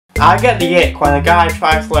I get the ick when a guy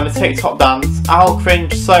tries to learn a TikTok dance. I'll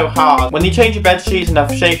cringe so hard. When you change your bed sheets and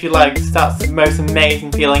have shaved your legs, that's the most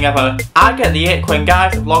amazing feeling ever. I get the ick when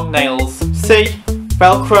guys have long nails. See?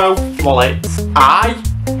 Velcro wallets. I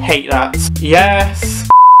hate that. Yes.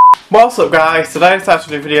 What's up guys, today I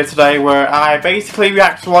started a video today where I basically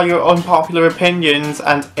react to all your unpopular opinions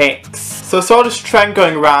and icks. So I saw this trend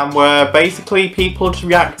going around where basically people just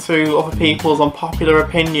react to other people's unpopular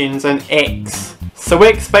opinions and icks. So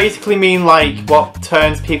icks basically mean like what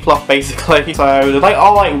turns people off basically. So they're like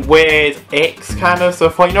all like weird icks kind of, so I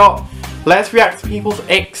thought, you know what, let's react to people's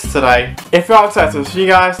icks today. If you're excited to this video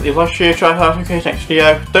guys, leave a like, share, try to notification next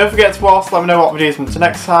video. Don't forget to also let me know what videos until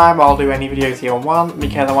next time. I'll do any videos here on one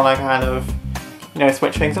because I want to kind of, you know,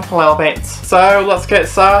 switch things up a little bit. So let's get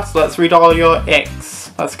started, let's read all your icks.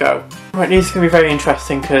 Let's go. Right, this is going to be very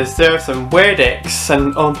interesting because there are some weird icks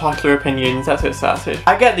and unpopular opinions. Let's get started.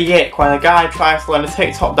 I get the ick when a guy tries to learn a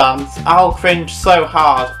TikTok dance. I'll cringe so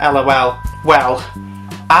hard, lol. Well,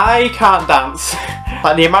 I can't dance.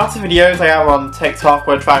 Like the amount of videos I have on TikTok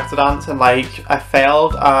where I try to dance and like I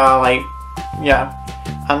failed are like, yeah.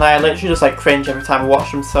 And I literally just like cringe every time I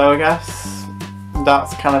watch them, so I guess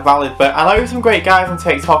that's kind of valid. But I know some great guys on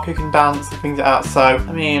TikTok who can dance and things like that, so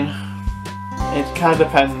I mean, it kind of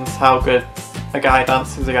depends how good a guy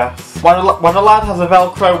dances, I guess. When a lad has a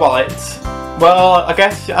Velcro wallet, well, I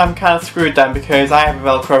guess I'm kind of screwed then because I have a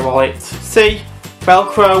Velcro wallet. See?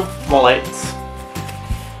 Velcro wallet.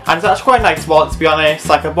 And it's actually quite a nice wallet to be honest.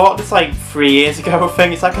 Like I bought this like 3 years ago I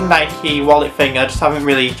think. It's like a Nike wallet thing. I just haven't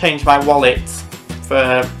really changed my wallet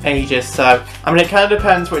for ages, so I mean it kind of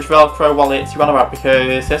depends which Velcro wallet you want about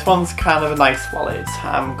because this one's kind of a nice wallet.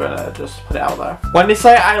 I'm gonna just put it out there. When they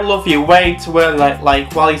say I love you way too early,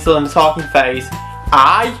 like while you're still in the talking phase,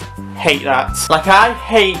 I hate that. Like I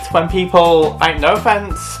hate when people, like no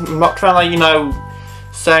offense, I'm not trying to like, you know,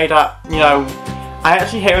 say that, you know, I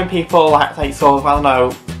actually hate when people act like sort of, I don't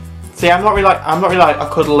know. See, I'm not really like a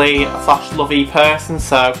cuddly / lovey person,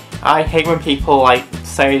 so I hate when people like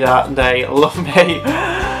say that they love me.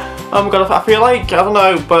 Oh my god, I feel like, I don't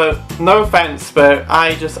know, but no offense, but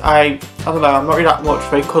I don't know, I'm not really that much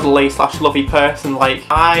of a cuddly / lovey person. Like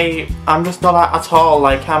I'm just not that at all.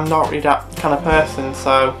 Like I'm not really that kind of person,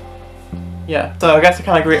 so yeah. So I guess I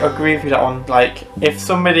kind of agree with you that one. Like if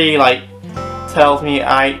somebody like tells me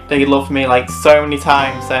they love me like so many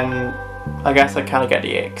times, then I guess I kind of get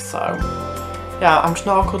the ick. So yeah, I'm just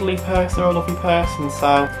not a cuddly person or a lovely person,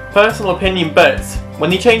 so personal opinion, but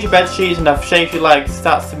when you change your bed sheets and have shaved your legs,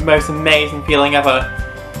 that's the most amazing feeling ever.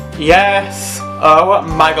 Yes. Oh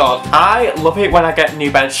my god, I love it when I get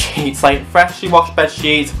new bed sheets, like freshly washed bed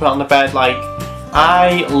sheets, put on the bed. Like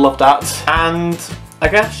I love that. And I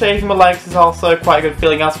guess shaving my legs is also quite a good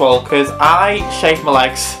feeling as well, because I shave my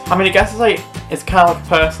legs. I mean, I guess it's kind of like a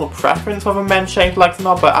personal preference whether men shave legs or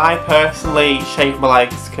not, but I personally shave my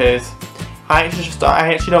legs because I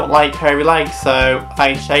actually don't like hairy legs, so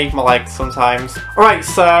I shave my legs sometimes. Alright,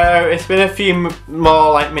 so it's been a few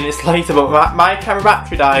more like minutes later, but my camera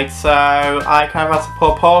battery died, so I kind of had to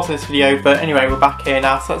put a pause in this video. But anyway, we're back here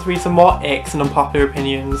now, so let's read some more icks and unpopular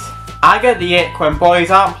opinions. I get the ick when boys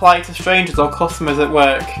aren't polite to strangers or customers at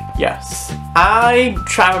work. Yes. I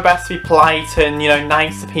try my best to be polite and, you know,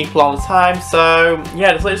 nice to people all the time, so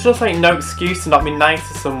yeah, there's just like no excuse to not be nice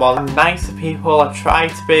to someone. I'm nice to people, I try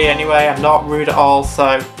to be anyway, I'm not rude at all,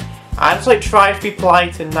 so I just like try to be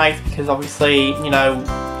polite and nice because obviously, you know,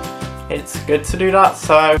 it's good to do that.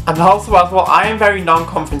 So, and also as well, I am very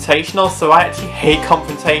non-confrontational, so I actually hate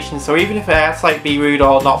confrontation. So even if I have to like be rude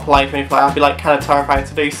or not polite or anything, I'd be like kind of terrified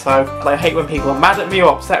to do so. Like, I hate when people are mad at me or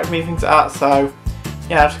upset with me, things like that. So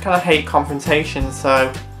yeah, I just kind of hate confrontation.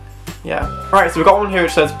 So yeah. Right, so we've got one here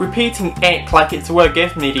which says repeating ick like it's a word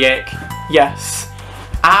giving me the ick. Yes.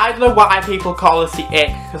 I don't know why people call this the ick,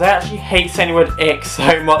 because I actually hate saying the word ick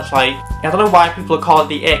so much. Like, I don't know why people call it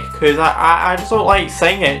the ick, because I just don't like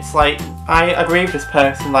saying it. It's like, I agree with this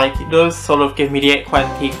person, like, it does sort of give me the ick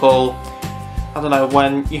when people, I don't know,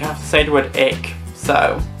 when you have to say the word ick.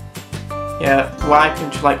 So yeah, why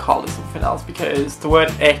can't you like call it something else, because the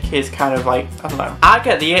word ick is kind of like, I don't know. I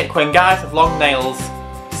get the ick when guys have long nails.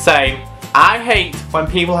 Same. I hate when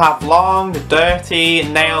people have long, dirty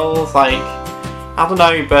nails. Like, I don't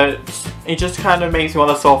know, but it just kind of makes me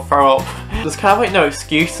want to sort of throw up. There's kind of like no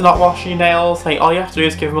excuse to not washing your nails. Like all you have to do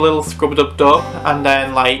is give them a little scrub-a-dub-dub and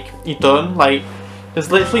then like you're done. Like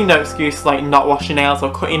there's literally no excuse to like not wash your nails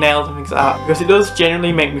or cut your nails and things like that, because it does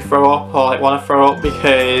genuinely make me throw up or like want to throw up,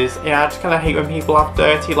 because yeah, I just kind of hate when people have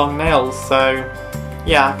dirty long nails. So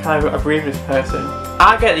yeah, I kind of agree with this person.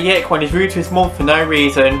 I get the ick when he's rude to his mum for no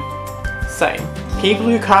reason. Same. People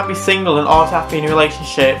who can't be single and ought to have to be in a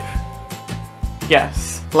relationship.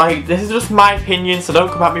 Yes. Like, this is just my opinion, so don't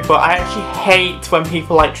come at me, but I actually hate when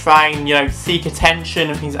people like try and, you know, seek attention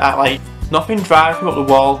and things like that. Like, nothing drives me up the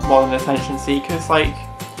wall more than attention seekers. Like,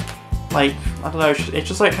 I don't know, it's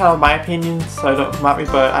just like kind of my opinion, so don't come at me,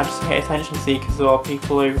 but I just hate attention seekers or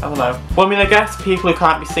people who, I don't know. Well, I mean, I guess people who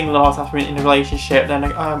can't be single and also have to be in a relationship, then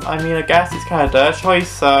I mean, I guess it's kind of their choice,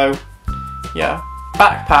 so yeah.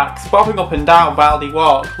 Backpacks, bobbing up and down while they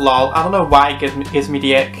walk, lol. I don't know why it gives me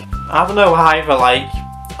the ick. I don't know either, like,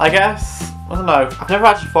 I guess, I don't know. I've never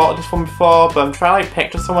actually thought of this one before, but I'm trying to like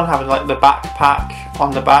picture someone having like the backpack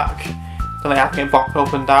on the back. Then like having it bopping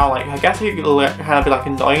up and down, like I guess it'll kind of be like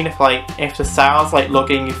annoying if the sound's like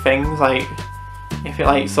lugging your things, like if it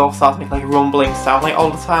like sort of starts making like a rumbling sound like all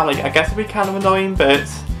the time, like I guess it'd be kind of annoying, but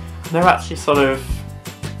I've never actually sort of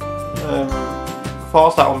thought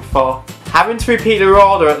of that one before. Having to repeat your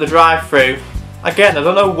order at the drive-thru, again I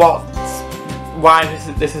don't know why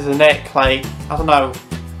this is an ick, like I don't know.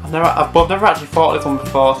 I've never actually thought of this one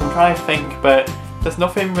before, so I'm trying to think, but there's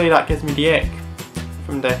nothing really that gives me the ick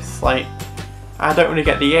from this, like I don't really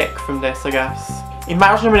get the ick from this, I guess.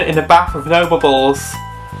 Imagine a minute in a bath with no bubbles.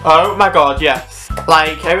 Oh my god, yes.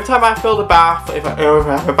 Like, every time I fill the bath, if I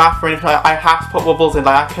have a bath or anything, I have to put bubbles in.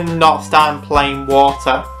 Like, I cannot stand plain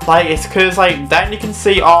water. Like, it's because, like, then you can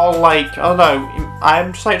see all, like, I don't know,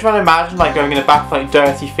 I'm just, like, trying to imagine, like, going in a bath with, like,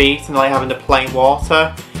 dirty feet and, like, having the plain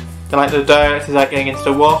water. Then, like, the dirt is, like, getting into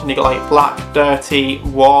the water and you got, like, black, dirty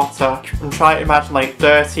water. I'm trying to imagine, like,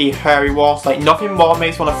 dirty, hairy water. Like, nothing more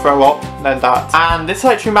makes me want to throw up than that. And this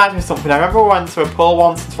actually reminds me of something. I remember I went to a pool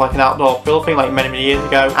once, into, like, an outdoor pool thing, like, many years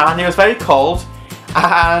ago. And it was very cold.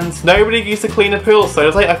 And nobody used to clean the pool, so it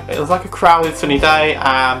was like a crowded sunny day,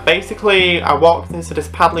 and basically I walked into this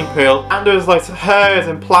paddling pool and there was loads of hairs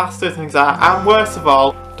and plasters and things like that, and worst of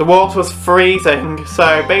all, the water was freezing,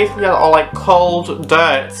 so basically I had all like cold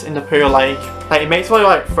dirt in the pool, like it makes me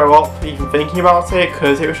like throw up even thinking about it,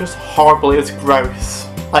 because it was just horrible, it was gross.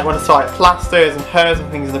 Like when I saw like plasters and hairs and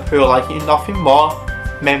things in the pool, like nothing more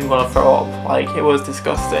made me want to throw up, like it was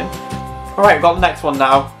disgusting. Alright, we've got the next one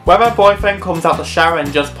now. When my boyfriend comes out the shower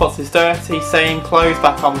and just puts his dirty, same clothes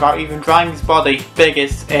back on without even drying his body,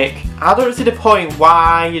 biggest ick. I don't see the point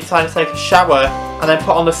why you decide to take a shower and then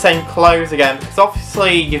put on the same clothes again, because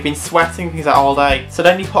obviously you've been sweating things out all day. So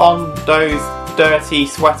then you put on those dirty,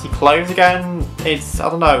 sweaty clothes again. It's, I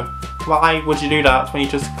don't know, why would you do that when you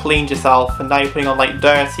just cleaned yourself and now you're putting on like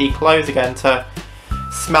dirty clothes again to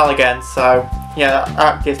smell again, so yeah,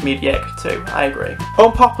 that gives me the ick too, I agree.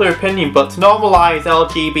 Unpopular opinion, but to normalise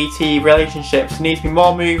LGBT relationships, there needs to be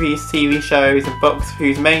more movies, TV shows and books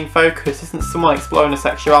whose main focus isn't someone exploring their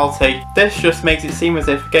sexuality. This just makes it seem as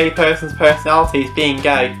if a gay person's personality is being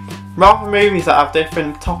gay. Rather movies that have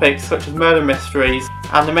different topics such as murder mysteries,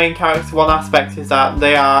 and the main character's one aspect is that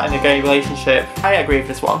they are in a gay relationship. I agree with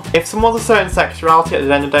this one. If someone's a certain sexuality at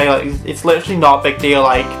the end of the day, like it's literally not a big deal.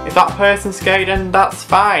 Like if that person's gay, then that's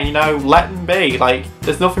fine, you know, let them be. Like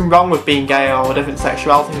there's nothing wrong with being gay or a different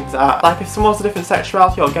sexuality, things like that. Like if someone's a different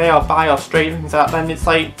sexuality or gay or bi or straight, things like that, then it's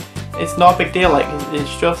like, it's not a big deal. Like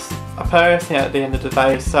it's just a person at the end of the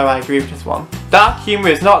day, so I agree with this one. Dark humour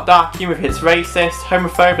is not dark humour if it's racist,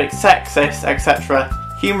 homophobic, sexist, etc.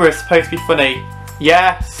 Humour is supposed to be funny.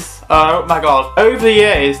 Yes! Oh my god. Over the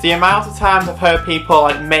years, the amount of times I've heard people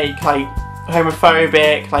like make like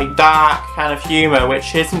homophobic, like dark kind of humour,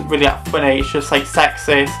 which isn't really that funny, it's just like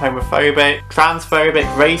sexist, homophobic, transphobic,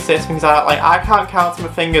 racist, things like that. Like I can't count on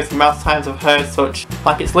my fingers the amount of times I've heard such.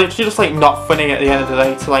 Like it's literally just like not funny at the end of the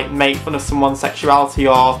day to like make fun of someone's sexuality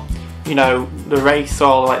or, you know, the race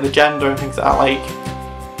or like the gender and things like that.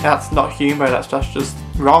 Like that's not humour, that's just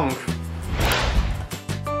wrong.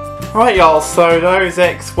 Right y'all, so those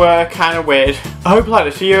icks were kind of weird. I hope you liked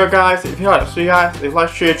this video guys. If you liked this video guys, if you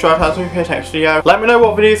liked this video, try to do the next video. Let me know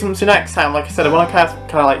what videos I'm to next time. Like I said, I want to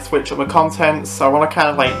kind of like switch up my content, so I want to kind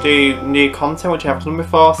of like do new content which I haven't done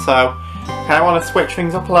before, so I kind of want to switch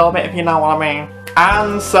things up a little bit, if you know what I mean.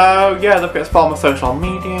 And so yeah, don't forget to follow my social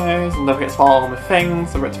medias, and don't forget to follow all my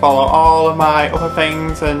things, don't forget to follow all of my other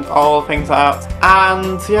things and all the things like that.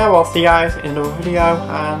 And yeah, well, I'll see you guys in another video,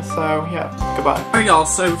 and so yeah, goodbye. Alright y'all,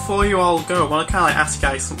 so before you all go, I want to kind of like ask you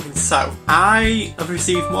guys something. So I have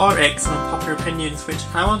received more icks and unpopular opinions, which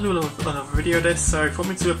I want to do another video of this, so if you want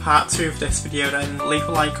me to do a part 2 of this video, then leave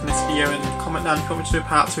a like on this video and comment down if you want me to do a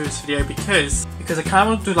part 2 of this video, because I kind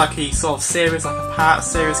of want to do like a sort of series, like a part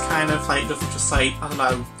series kind of, like just like, I don't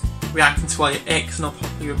know, reacting to all your icks and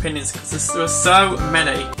unpopular opinions, because there were so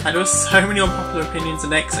many, and there were so many unpopular opinions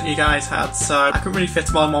and icks that you guys had, so I couldn't really fit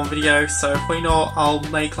them all in one video. So if you know, I'll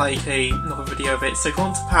make like another video of it. So if you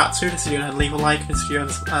want a part 2 of this video, leave a like in this video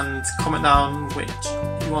and comment down which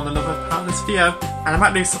you want another part of this video. And I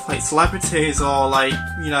might do stuff like celebrities or like,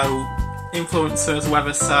 you know, influencers or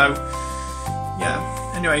whatever, so yeah.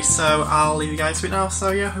 Anyway, so I'll leave you guys to it now,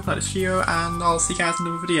 so yeah, hope you like this video, and I'll see you guys in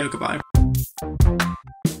another video. Goodbye.